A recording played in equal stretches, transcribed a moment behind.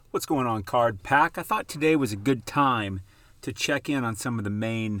What's going on, Card Pack? I thought today was a good time to check in on some of the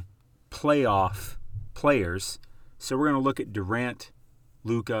main playoff players. So we're going to look at Durant,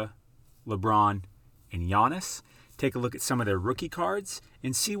 Luka, LeBron, and Giannis. Take a look at some of their rookie cards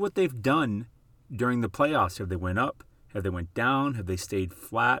and see what they've done during the playoffs. Have they went up? Have they went down? Have they stayed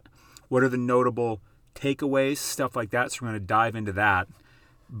flat? What are the notable takeaways? Stuff like that. So we're going to dive into that.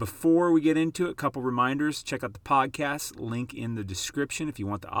 Before we get into it, a couple reminders. Check out the podcast, link in the description if you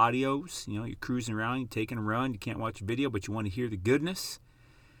want the audios. You know, you're cruising around, you're taking a run, you can't watch a video, but you want to hear the goodness.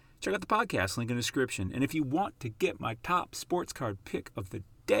 Check out the podcast, link in the description. And if you want to get my top sports card pick of the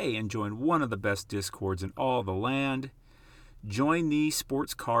day and join one of the best Discords in all the land, join the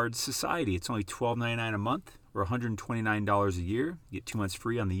Sports Card Society. It's only $12.99 a month or $129 a year. You get 2 months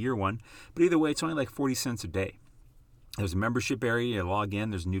free on the year one. But either way, it's only like 40 cents a day. There's a membership area. You log in.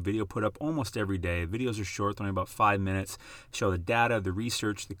 There's a new video put up almost every day. Videos are short, only about 5 minutes. Show the data, the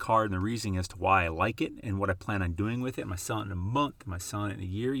research, the card, and the reasoning as to why I like it and what I plan on doing with it. Am I selling it in a month? Am I selling it in a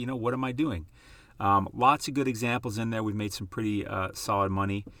year? You know, what am I doing? Lots of good examples in there. We've made some pretty solid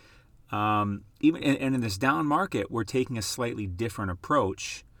money. Even in this down market, we're taking a slightly different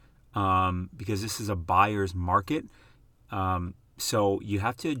approach because this is a buyer's market. So you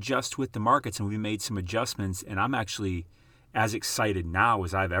have to adjust with the markets, and we made some adjustments, and I'm actually as excited now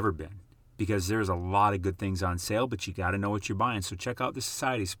as I've ever been because there's a lot of good things on sale, but you got to know what you're buying. So check out the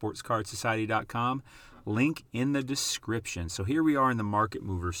Society, sportscardsociety.com, link in the description. So here we are in the Market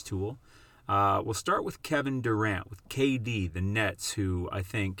Movers tool. We'll start with Kevin Durant, with KD, the Nets, who I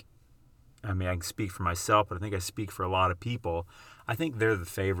think, I can speak for myself, but I think I speak for a lot of people. I think they're the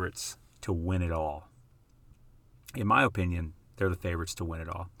favorites to win it all. In my opinion, they're the favorites to win it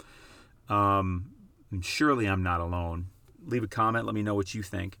all. And surely I'm not alone. Leave a comment. Let me know what you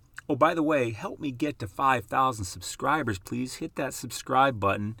think. Oh, by the way, help me get to 5,000 subscribers, please. Hit that subscribe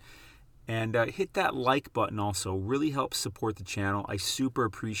button and hit that like button also. Really helps support the channel. I super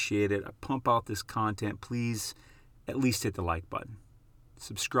appreciate it. I pump out this content. Please at least hit the like button.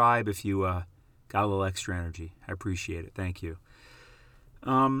 Subscribe if you got a little extra energy. I appreciate it. Thank you.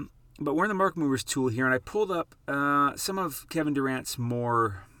 But we're in the Market Movers tool here, and I pulled up some of Kevin Durant's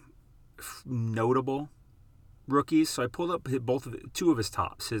more notable rookies. So I pulled up two of his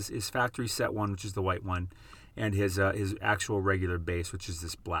tops, his factory set one, which is the white one, and his actual regular base, which is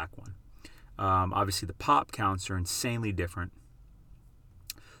this black one. Obviously, the pop counts are insanely different.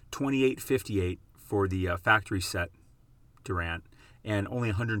 28.58 for the factory set Durant, and only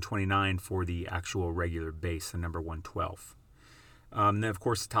 129 for the actual regular base, the number 112. Then, of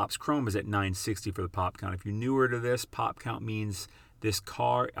course, the Topps Chrome is at 960 for the pop count. If you're newer to this, pop count means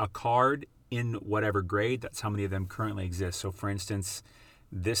a card in whatever grade. That's how many of them currently exist. So, for instance,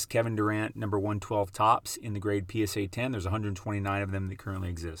 this Kevin Durant number 112 Topps in the grade PSA 10, there's 129 of them that currently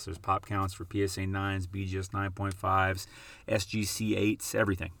exist. There's pop counts for PSA 9s, BGS 9.5s, SGC 8s,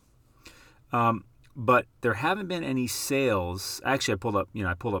 everything. But there haven't been any sales. Actually,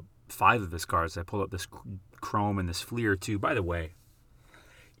 I pulled up 5 of his cards. I pulled up this Chrome and this Fleer too. By the way,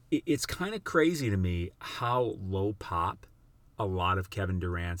 it's kind of crazy to me how low pop a lot of Kevin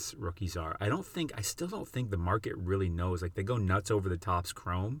Durant's rookies are. I still don't think the market really knows. Like, they go nuts over the Topps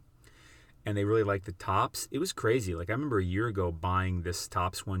Chrome and they really like the Topps. It was crazy. Like, I remember a year ago buying this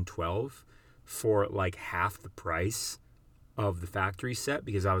Topps 112 for like half the price of the factory set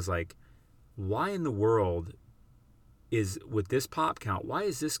because I was like, why in the world is, with this pop count, why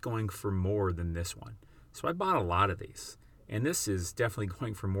is this going for more than this one? So I bought a lot of these, and this is definitely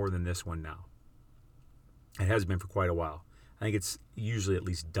going for more than this one now. It has been for quite a while. I think it's usually at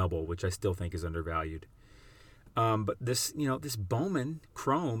least double, which I still think is undervalued. But this Bowman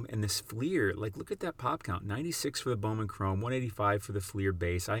Chrome and this Fleer, like, look at that pop count. 96 for the Bowman Chrome, 185 for the Fleer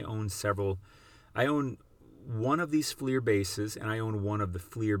base. I own one of these Fleer bases, and I own one of the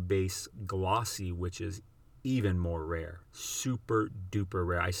Fleer base glossy, which is even more rare, super duper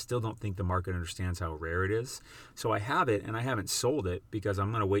rare. I still don't think the market understands how rare it is. So I have it, and I haven't sold it because I'm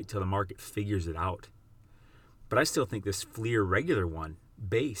going to wait till the market figures it out. But I still think this Fleer regular one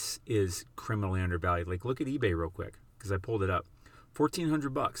base is criminally undervalued. Like, look at eBay real quick because I pulled it up.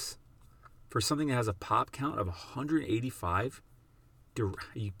 $1,400 for something that has a pop count of 185. Are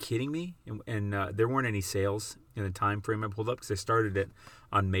you kidding me? And there weren't any sales in the time frame I pulled up because I started it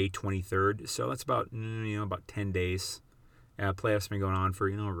on May 23rd. So that's about 10 days. Playoffs have been going on for,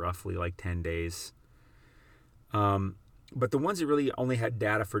 roughly like 10 days. But the ones that really only had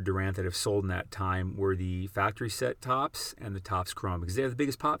data for Durant that have sold in that time were the factory set Topps and the Topps Chrome because they have the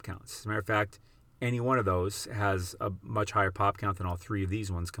biggest pop counts. As a matter of fact, any one of those has a much higher pop count than all three of these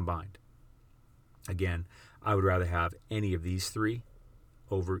ones combined. Again, I would rather have any of these three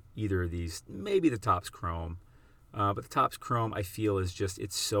over either of these. Maybe the Topps Chrome. But the Topps Chrome, I feel, is just,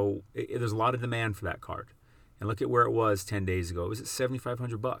 there's a lot of demand for that card. And look at where it was 10 days ago. It was at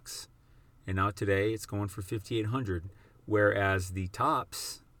 $7,500. And now today it's going for $5,800. Whereas the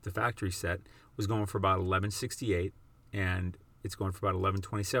Topps, the factory set, was going for about $1,168. And it's going for about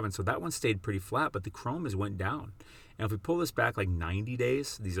 $1,127. So that one stayed pretty flat, but the Chrome has went down. And if we pull this back like 90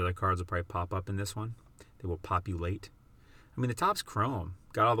 days, these other cards will probably pop up in this one. They will populate. I mean, the Topps Chrome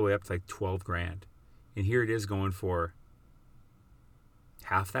got all the way up to like 12 grand. And here it is going for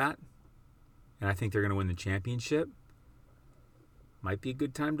half that. And I think they're going to win the championship. Might be a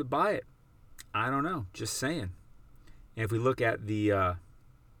good time to buy it. I don't know. Just saying. And if we look at the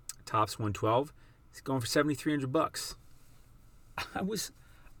Topps 112, it's going for $7,300.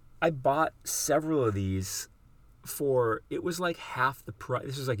 I bought several of these for, it was like half the price.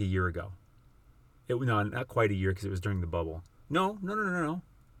 This was like a year ago. No, not quite a year because it was during the bubble. No.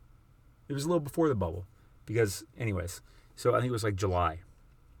 It was a little before the bubble. Because, anyways, so I think it was like July.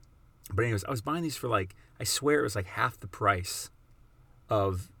 But anyways, I was buying these for like, I swear it was like half the price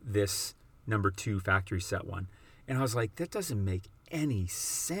of this number 2 factory set one. And I was like, that doesn't make any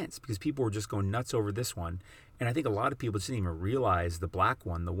sense because people were just going nuts over this one. And I think a lot of people didn't even realize the black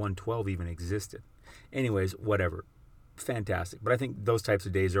one, the 112, even existed. Anyways, whatever. Fantastic. But I think those types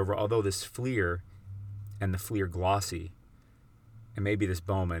of days are over. Although this Fleer and the Fleer Glossy, and maybe this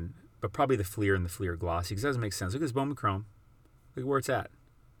Bowman, but probably the Fleer and the Fleer Glossy, because it doesn't make sense. Look at this Bowman Chrome. Look at where it's at.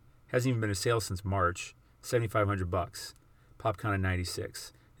 Hasn't even been a sale since March. $7,500. PopCon at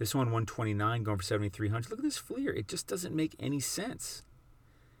 96. This one, 129, going for 7,300. Look at this Fleer. It just doesn't make any sense.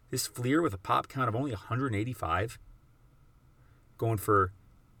 This Fleer with a pop count of only 185, going for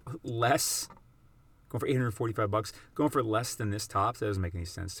less, going for $845, going for less than this Topps. That doesn't make any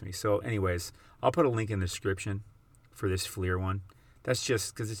sense to me. So, anyways, I'll put a link in the description for this Fleer one. That's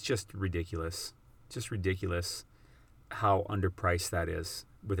just because it's just ridiculous. Just ridiculous how underpriced that is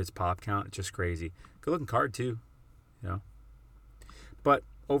with its pop count. It's just crazy. Good looking card too, you know. But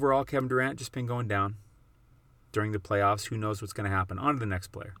overall, Kevin Durant just been going down during the playoffs. Who knows what's going to happen? On to the next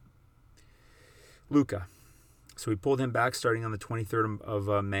player. Luka. So we pulled him back starting on the 23rd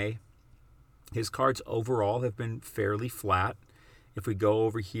of May. His cards overall have been fairly flat. If we go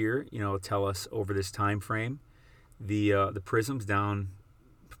over here, you know, it'll tell us over this time frame. The Prism's down,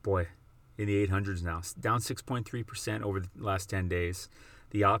 in the 800s now. Down 6.3% over the last 10 days.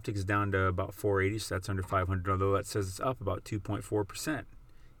 The Optic is down to about 480, so that's under 500, although that says it's up about 2.4%.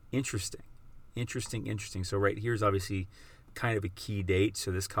 Interesting. So right here is obviously kind of a key date,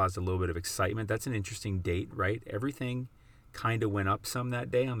 so this caused a little bit of excitement. That's an interesting date, right? Everything kind of went up some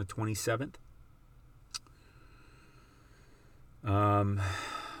that day on the 27th. I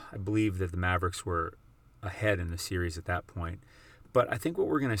believe that the Mavericks were ahead in the series at that point. But I think what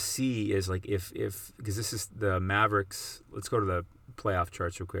we're going to see is like if because this is the Mavericks. Let's go to the playoff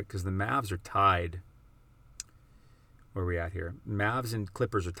charts real quick because the Mavs are tied. Where are we at here? Mavs and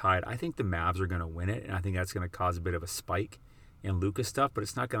Clippers are tied. I think the Mavs are going to win it, and I think that's going to cause a bit of a spike in Luka stuff, but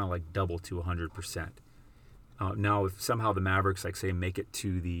it's not going to like double to 100%. Now, if somehow the Mavericks, like say, make it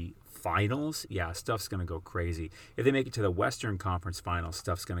to the finals, yeah, stuff's going to go crazy. If they make it to the Western Conference Finals,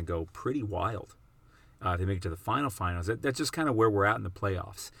 stuff's going to go pretty wild. If they make it to the finals, that's just kind of where we're at in the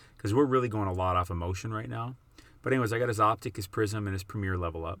playoffs because we're really going a lot off emotion right now. But anyways, I got his Optic, his Prism, and his Premier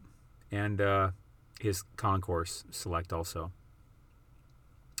level up, and his Concourse Select also.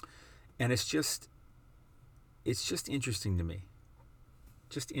 And it's just interesting to me.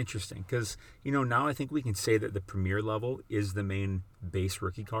 Just interesting because, you know, now I think we can say that the Premier level is the main base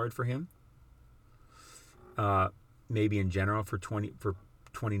rookie card for him. Maybe in general for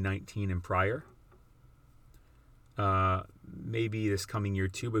 2019 and prior. Maybe this coming year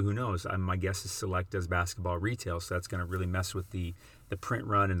too, but who knows? My guess is Select does basketball retail, so that's going to really mess with the print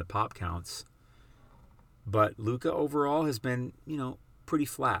run and the pop counts. But Luka overall has been, you know, pretty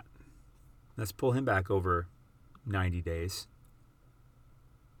flat. Let's pull him back over 90 days.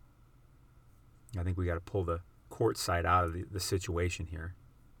 I think we got to pull the court side out of the situation here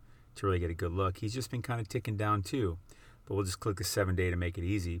to really get a good look. He's just been kind of ticking down too, but we'll just click the 7-day to make it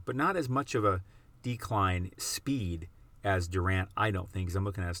easy. But not as much of a decline speed as Durant, I don't think, because I'm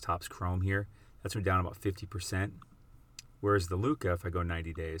looking at his Topps Chrome here. That's went down about 50%. Whereas the Luka, if I go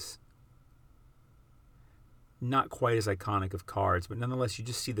 90 days, not quite as iconic of cards, but nonetheless, you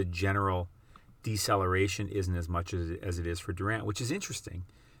just see the general deceleration isn't as much as it is for Durant, which is interesting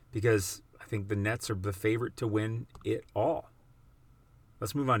because I think the Nets are the favorite to win it all.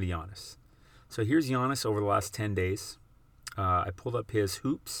 Let's move on to Giannis. So here's Giannis over the last 10 days. I pulled up his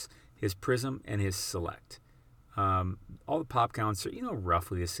Hoops, his Prism, and his Select. All the pop counts are,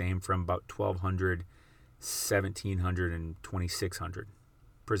 roughly the same from about 1,200, 1,700, and 2,600.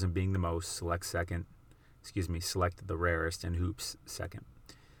 Prism being the most, Select the rarest, and Hoops second.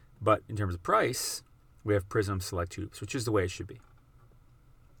 But in terms of price, we have Prism, Select, Hoops, which is the way it should be.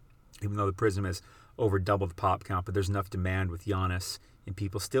 Even though the Prism is over double the pop count, but there's enough demand with Giannis, and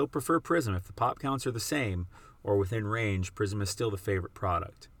people still prefer Prism. If the pop counts are the same or within range, Prism is still the favorite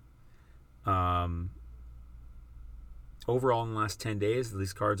product. Overall, in the last 10 days,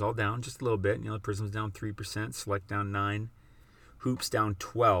 these cards all down just a little bit. Prism's down 3%, Select down 9%, Hoops down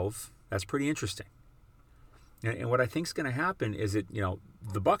 12%. That's pretty interesting. And what I think is going to happen is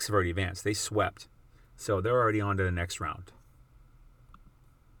the Bucks have already advanced. They swept. So they're already on to the next round.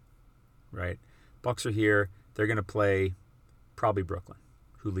 Right? Bucks are here. They're going to play probably Brooklyn,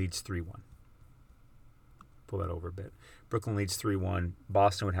 who leads 3-1. Pull that over a bit. Brooklyn leads 3-1.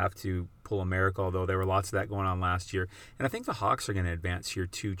 Boston would have to pull a miracle, although there were lots of that going on last year. And I think the Hawks are going to advance here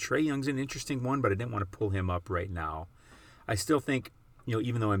too. Trae Young's an interesting one, but I didn't want to pull him up right now. I still think,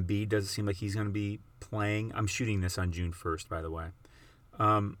 even though Embiid doesn't seem like he's going to be playing, I'm shooting this on June 1st, by the way.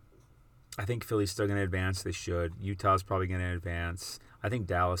 I think Philly's still going to advance. They should. Utah's probably going to advance. I think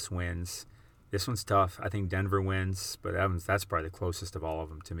Dallas wins. This one's tough. I think Denver wins, but that's probably the closest of all of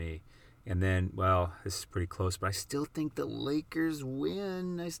them to me. And then, this is pretty close, but I still think the Lakers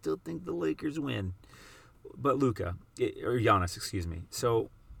win. But Giannis, excuse me.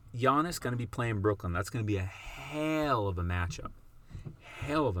 So Giannis going to be playing Brooklyn. That's going to be a hell of a matchup.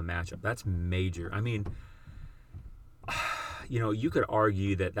 That's major. I mean, you could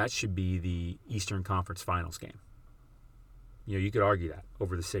argue that should be the Eastern Conference Finals game. You could argue that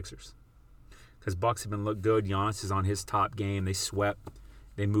over the Sixers. Because Bucks have been looked good. Giannis is on his top game. They swept.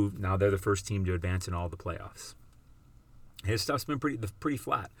 They moved. Now they're the first team to advance in all the playoffs. His stuff's been pretty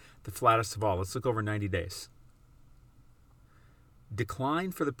flat. The flattest of all. Let's look over 90 days.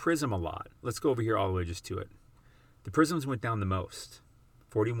 Decline for the Prism a lot. Let's go over here all the way just to it. The Prisms went down the most.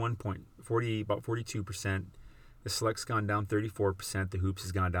 About 42%. The Select's gone down 34%. The Hoops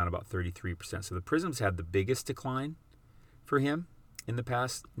has gone down about 33%. So the Prisms had the biggest decline for him in the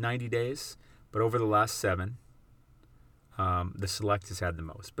past 90 days. But over the last 7, the Select has had the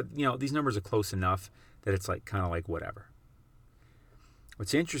most. But, these numbers are close enough that it's kind of like whatever.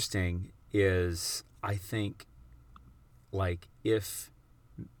 What's interesting is I think if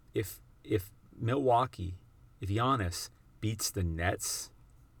Milwaukee, if Giannis beats the Nets,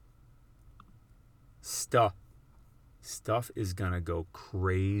 stuff is going to go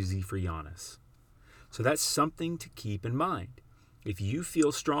crazy for Giannis. So that's something to keep in mind. If you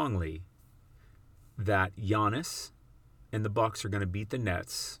feel strongly that Giannis and the Bucks are going to beat the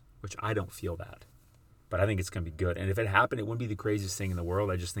Nets, which I don't feel that, but I think it's going to be good. And if it happened, it wouldn't be the craziest thing in the world.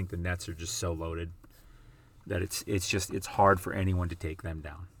 I just think the Nets are just so loaded that it's hard for anyone to take them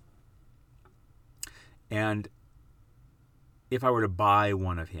down. And if I were to buy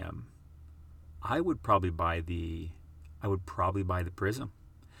one of him, I would probably buy the Prism,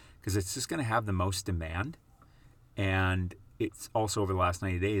 because it's just going to have the most demand, and it's also over the last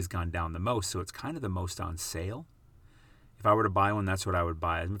 90 days gone down the most, so it's kind of the most on sale. If I were to buy one, that's what I would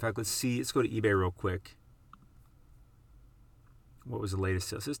buy. In fact, let's go to eBay real quick. What was the latest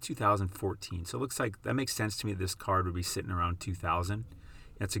sale? This is 2014, so it looks like that makes sense to me that this card would be sitting around 2,000.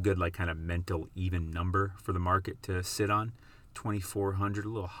 That's a good kind of mental even number for the market to sit on. 2,400, a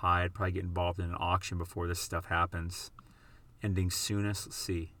little high. I'd probably get involved in an auction before this stuff happens. Ending soonest, let's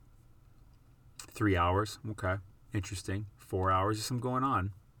see. 3 hours, okay, interesting. 4 hours, there's some going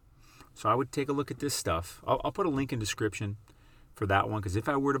on. So I would take a look at this stuff. I'll put a link in description for that one, because if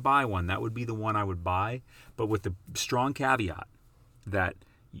I were to buy one, that would be the one I would buy, but with the strong caveat that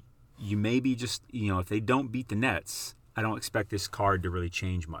you may be just, if they don't beat the Nets, I don't expect this card to really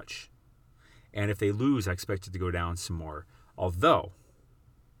change much. And if they lose, I expect it to go down some more. Although,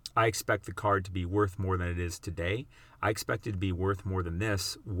 I expect the card to be worth more than it is today. I expect it to be worth more than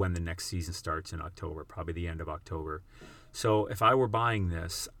this when the next season starts in October, probably the end of October. So if I were buying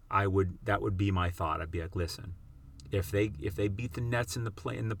this, that would be my thought. I'd be like, listen, if they beat the Nets in the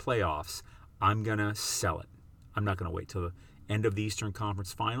playoffs, I'm gonna sell it. I'm not gonna wait till the end of the Eastern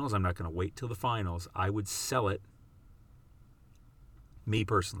Conference Finals. I'm not gonna wait till the finals. I would sell it. Me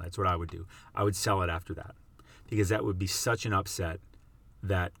personally, that's what I would do. I would sell it after that, because that would be such an upset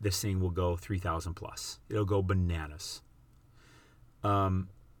that this thing will go 3,000 plus. It'll go bananas. But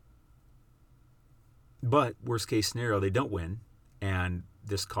worst case scenario, they don't win, and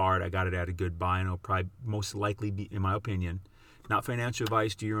this card, I got it at a good buy, and it'll probably most likely be, in my opinion, not financial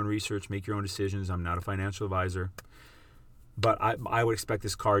advice. Do your own research, make your own decisions. I'm not a financial advisor. But I would expect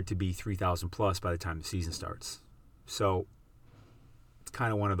this card to be 3,000 plus by the time the season starts. So it's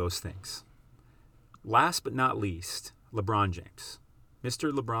kind of one of those things. Last but not least, LeBron James.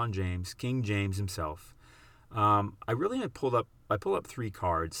 Mr. LeBron James, King James himself. I pulled up 3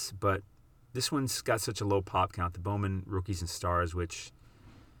 cards, but this one's got such a low pop count, the Bowman Rookies and Stars, which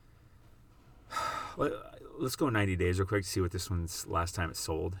let's go 90 days real quick to see what this one's last time it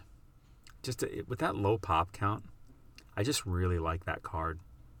sold. With that low pop count, I just really like that card.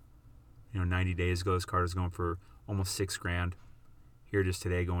 90 days ago, this card was going for almost $6,000. Here just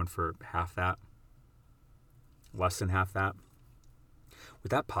today, going for half that, less than half that.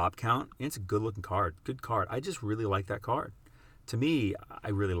 With that pop count, it's a good-looking card. Good card. I just really like that card. To me, I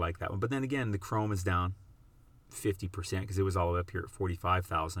really like that one. But then again, the chrome is down 50% because it was all the way up here at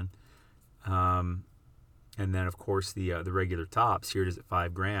 45,000. And then, of course, the regular tops, here it is at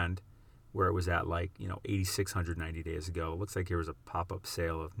 $5,000, where it was at 8,600 90 days ago. It looks like here was a pop-up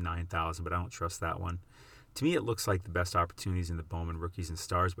sale of 9,000, but I don't trust that one. To me, it looks like the best opportunities in the Bowman Rookies and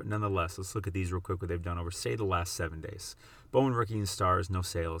Stars, but nonetheless, let's look at these real quick, what they've done over, say, the last 7 days. Bowman Rookies and Stars, no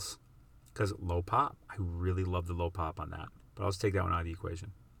sales, because low pop. I really love the low pop on that, but I'll just take that one out of the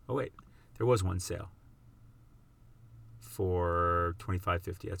equation. Oh, wait, there was one sale for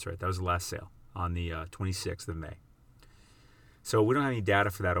 $25.50. That's right, that was the last sale on the 26th of May. So we don't have any data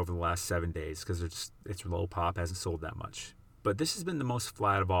for that over the last 7 days because it's low pop, hasn't sold that much. But this has been the most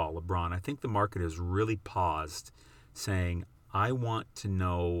flat of all, LeBron. I think the market has really paused, saying, I want to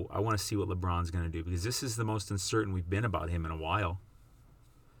see what LeBron's going to do, because this is the most uncertain we've been about him in a while.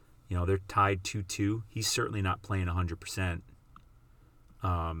 They're tied 2-2. He's certainly not playing 100%.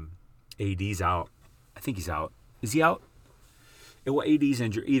 AD's out. I think he's out. Is he out? Well, AD's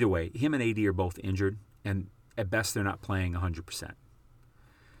injured. Either way, him and AD are both injured, and at best they're not playing 100%.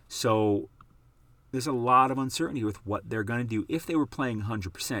 So there's a lot of uncertainty with what they're going to do. If they were playing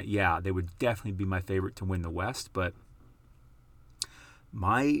 100%, yeah, they would definitely be my favorite to win the West. But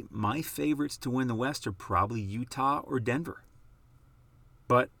my favorites to win the West are probably Utah or Denver.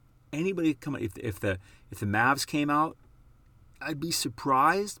 But anybody come if the Mavs came out, I'd be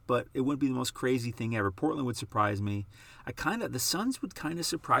surprised, but it wouldn't be the most crazy thing ever. Portland would surprise me. The Suns would kind of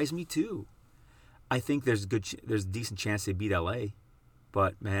surprise me too. I think there's a decent chance they beat LA,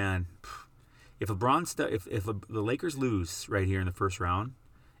 but man. If the Lakers lose right here in the first round,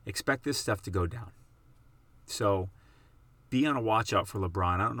 expect this stuff to go down. So be on a watch out for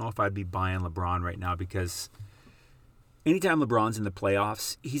LeBron. I don't know if I'd be buying LeBron right now, because anytime LeBron's in the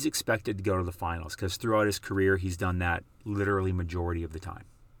playoffs, he's expected to go to the finals, because throughout his career, he's done that literally majority of the time.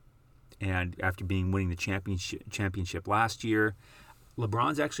 And after winning the championship last year,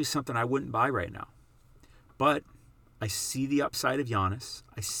 LeBron's actually something I wouldn't buy right now. But I see the upside of Giannis.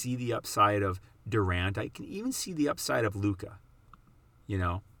 I see the upside of Durant. I can even see the upside of Luka.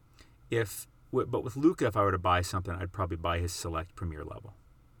 But with Luka, if I were to buy something, I'd probably buy his select premier level.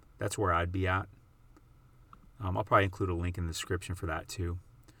 That's where I'd be at. I'll probably include a link in the description for that too,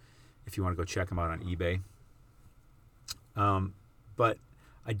 if you want to go check him out on eBay. But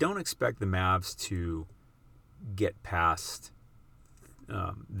I don't expect the Mavs to get past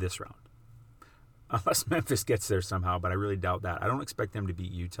this round. Unless Memphis gets there somehow, but I really doubt that. I don't expect them to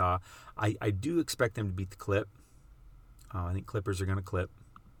beat Utah. I do expect them to beat the Clip. I think Clippers are going to clip.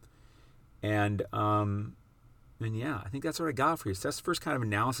 And yeah, I think that's what I got for you. So that's the first kind of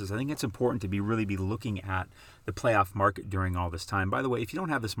analysis. I think it's important to really be looking at the playoff market during all this time. By the way, if you don't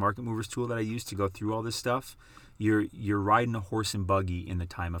have this Market Movers tool that I use to go through all this stuff, you're riding a horse and buggy in the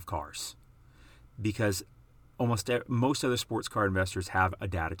time of cars. Because most other sports car investors have a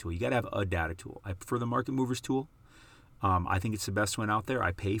data tool. You got to have a data tool. I prefer the Market Movers tool. I think it's the best one out there.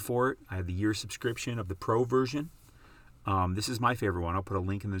 I pay for it. I have the year subscription of the Pro version. This is my favorite one. I'll put a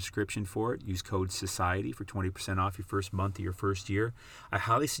link in the description for it. Use code SOCIETY for 20% off your first month of your first year. I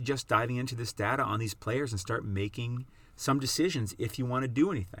highly suggest diving into this data on these players and start making some decisions if you want to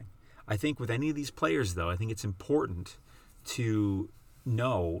do anything. I think with any of these players, though, I think it's important to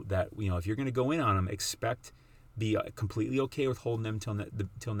know that if you're going to go in on them, be completely okay with holding them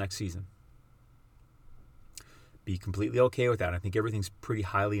till next season. Be completely okay with that. I think everything's pretty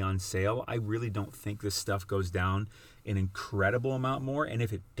highly on sale. I really don't think this stuff goes down an incredible amount more. And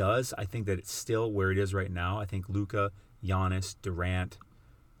if it does, I think that it's still where it is right now. I think Luka, Giannis, Durant,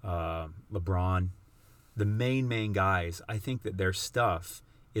 LeBron, the main guys, I think that their stuff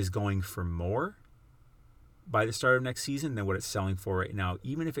is going for more by the start of next season than what it's selling for right now,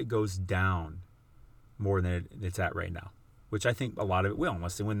 even if it goes down more than it's at right now, which I think a lot of it will,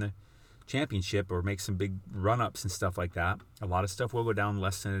 unless they win the championship or make some big run-ups and stuff like that. A lot of stuff will go down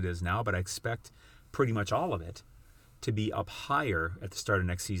less than it is now, but I expect pretty much all of it to be up higher at the start of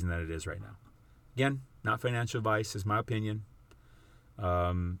next season than it is right now. Again, not financial advice, is my opinion.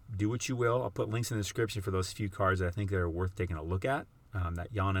 Do what you will. I'll put links in the description for those few cards that I think that are worth taking a look at.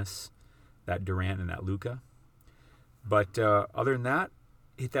 That Giannis, that Durant, and that Luka. But other than that,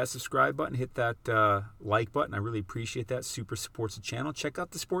 hit that subscribe button, hit that like button. I really appreciate that. Super supports the channel. Check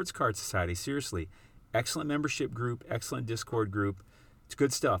out the Sports Card Society. Seriously, excellent membership group, excellent Discord group. It's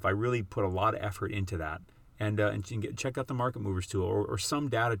good stuff. I really put a lot of effort into that. And you can check out the Market Movers tool or some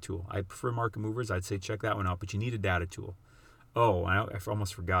data tool. I prefer Market Movers. I'd say check that one out, but you need a data tool. Oh, I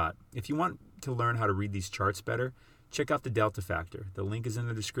almost forgot. If you want to learn how to read these charts better, check out the Delta Factor. The link is in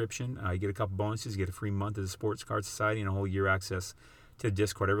the description. You get a couple bonuses. You get a free month of the Sports Card Society and a whole year access to the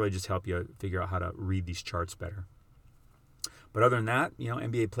Discord. I really just help you figure out how to read these charts better. But other than that,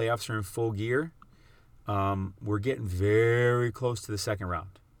 NBA playoffs are in full gear. We're getting very close to the second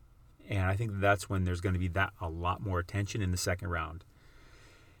round. And I think that's when there's going to be a lot more attention in the second round.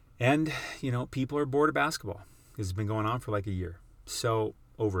 And, people are bored of basketball because it's been going on for like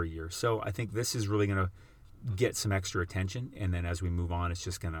over a year. So I think this is really going to get some extra attention. And then as we move on, it's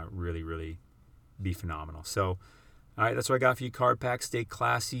just going to really, really be phenomenal. So, all right, that's what I got for you, Card Pack. Stay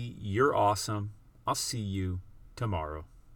classy. You're awesome. I'll see you tomorrow.